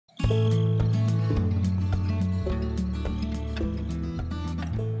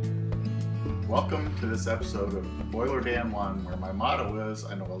Welcome to this episode of Boiler Dan 1, where my motto is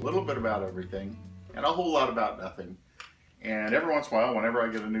I know a little bit about everything and a whole lot about nothing. And every once in a while, whenever I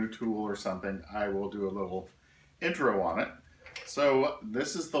get a new tool or something, I will do a little intro on it. So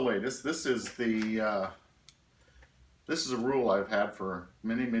this is the latest. This is a rule I've had for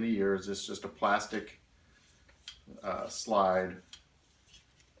many years. It's just a plastic slide,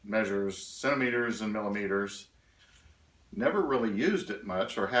 measures centimeters and millimeters. Never really used it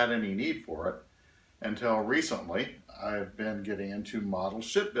much or had any need for it until recently. I've been getting into model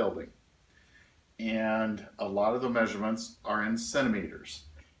shipbuilding, and a lot of the measurements are in centimeters.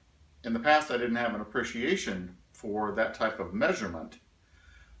 In the past, I didn't have an appreciation for that type of measurement,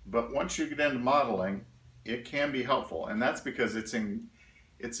 but once you get into modeling, it can be helpful, and that's because it's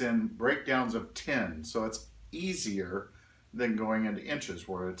in breakdowns of 10, so it's easier than going into inches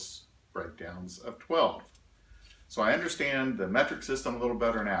where it's breakdowns of 12. So I understand the metric system a little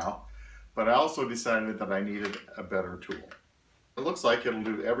better now, but I also decided that I needed a better tool. It looks like it'll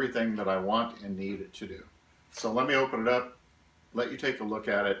do everything that I want and need it to do. So let me open it up, let you take a look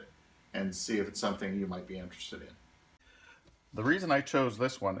at it, and see if it's something you might be interested in. The reason I chose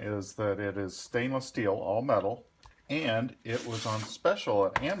this one is that it is stainless steel, all metal, and it was on special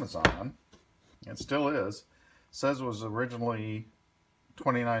at Amazon. It still is. It says it was originally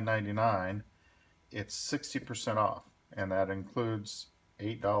 $29.99. It's 60% off, and that includes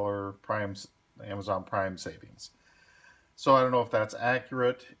 $8 Amazon Prime savings. So I don't know if that's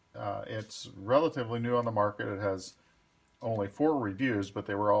accurate. It's relatively new on the market. It has only 4 reviews, but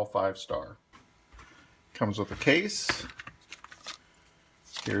they were all 5-star. Comes with a case.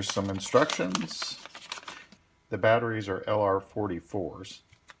 Here's some instructions. The batteries are LR44s.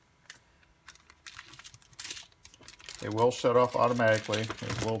 It will shut off automatically.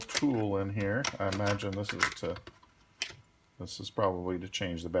 There's a little tool in here. I imagine this is probably to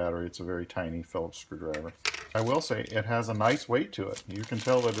change the battery. It's a very tiny Phillips screwdriver. I will say it has a nice weight to it. You can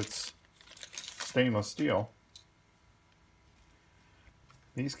tell that it's stainless steel.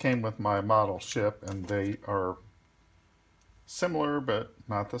 These came with my model ship, and they are similar but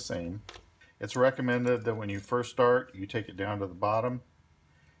not the same. It's recommended that when you first start, you take it down to the bottom,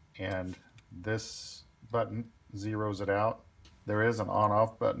 and this button zeroes it out. There is an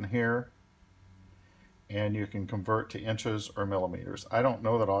on-off button here, and you can convert to inches or millimeters. I don't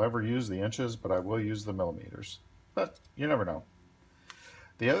know that I'll ever use the inches, but I will use the millimeters. But you never know.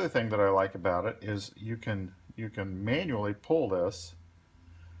 The other thing that I like about it is you can manually pull this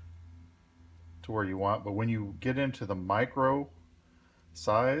to where you want, but when you get into the micro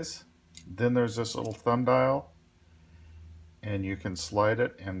size, then there's this little thumb dial, and you can slide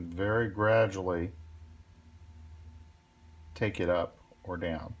it and very gradually take it up or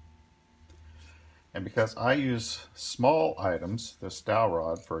down. And because I use small items, this dowel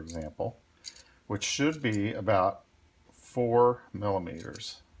rod for example, which should be about 4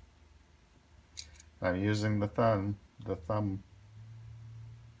 millimeters, I'm using the thumb,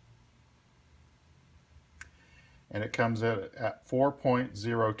 and it comes in at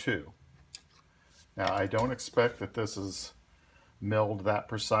 4.02. Now I don't expect that this is milled that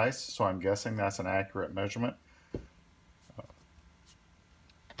precise, so I'm guessing that's an accurate measurement.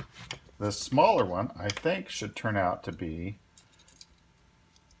 The smaller one, I think, should turn out to be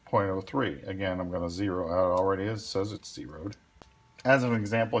 0.03. Again, I'm going to zero out. It already is. It says it's zeroed. As an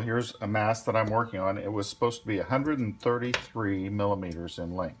example, here's a mast that I'm working on. It was supposed to be 133 millimeters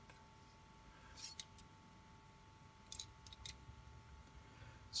in length.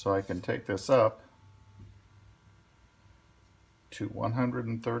 So I can take this up to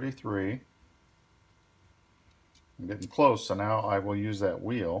 133. I'm getting close, so now I will use that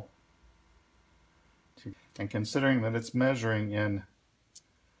wheel. And considering that it's measuring in,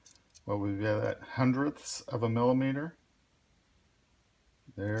 what would be that, hundredths of a millimeter,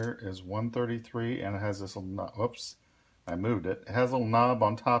 there is 133, and it has this little knob. Whoops, I moved it. It has a little knob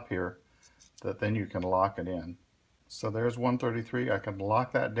on top here that then you can lock it in. So there's 133. I can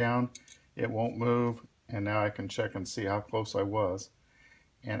lock that down. It won't move, and now I can check and see how close I was.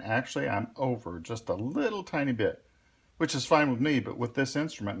 And actually, I'm over just a little tiny bit, which is fine with me, but with this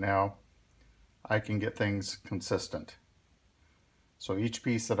instrument now, I can get things consistent. So each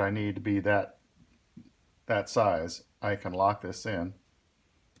piece that I need to be that size, I can lock this in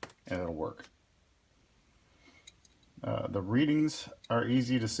and it'll work. The readings are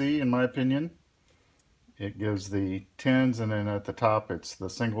easy to see in my opinion. It gives the tens, and then at the top it's the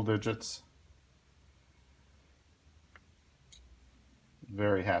single digits.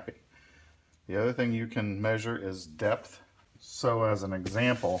 Very happy. The other thing you can measure is depth. So as an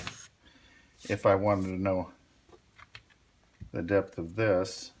example, if I wanted to know the depth of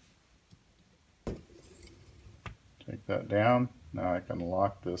this, Take that down. Now I can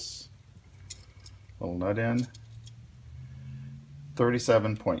lock this little nut in.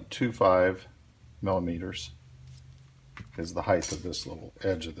 37.25 millimeters is the height of this little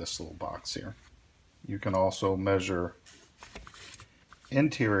edge of this little box here. You can also measure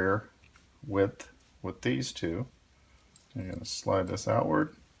interior width with these two. I'm going to slide this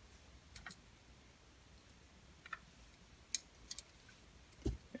outward.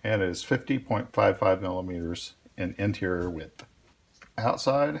 And it is 50.55 millimeters in interior width.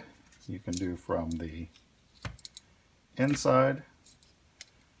 Outside, you can do from the inside.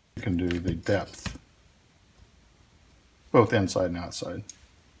 You can do the depth, both inside and outside.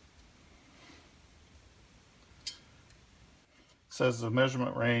 It says the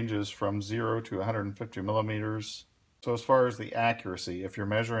measurement range is from 0 to 150 millimeters. So as far as the accuracy, if you're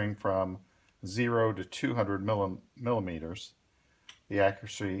measuring from 0 to 200 millimeters, the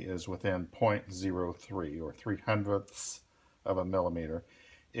accuracy is within 0.03 or 3/100ths of a millimeter.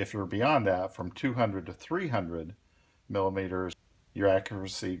 If you're beyond that, from 200 to 300 millimeters, your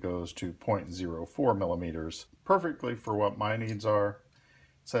accuracy goes to 0.04 millimeters. Perfectly for what my needs are.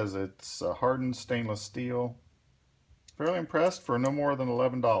 It says it's a hardened stainless steel. Fairly impressed for no more than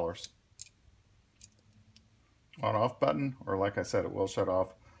 $11. On-off button, or like I said, it will shut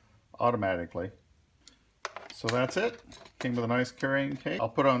off automatically. So that's it. Came with a nice carrying case. I'll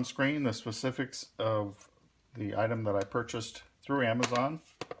put on screen the specifics of the item that I purchased through Amazon.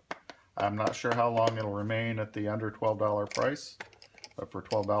 I'm not sure how long it'll remain at the under $12 price, but for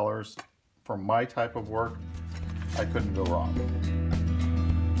 $12 for my type of work, I couldn't go wrong.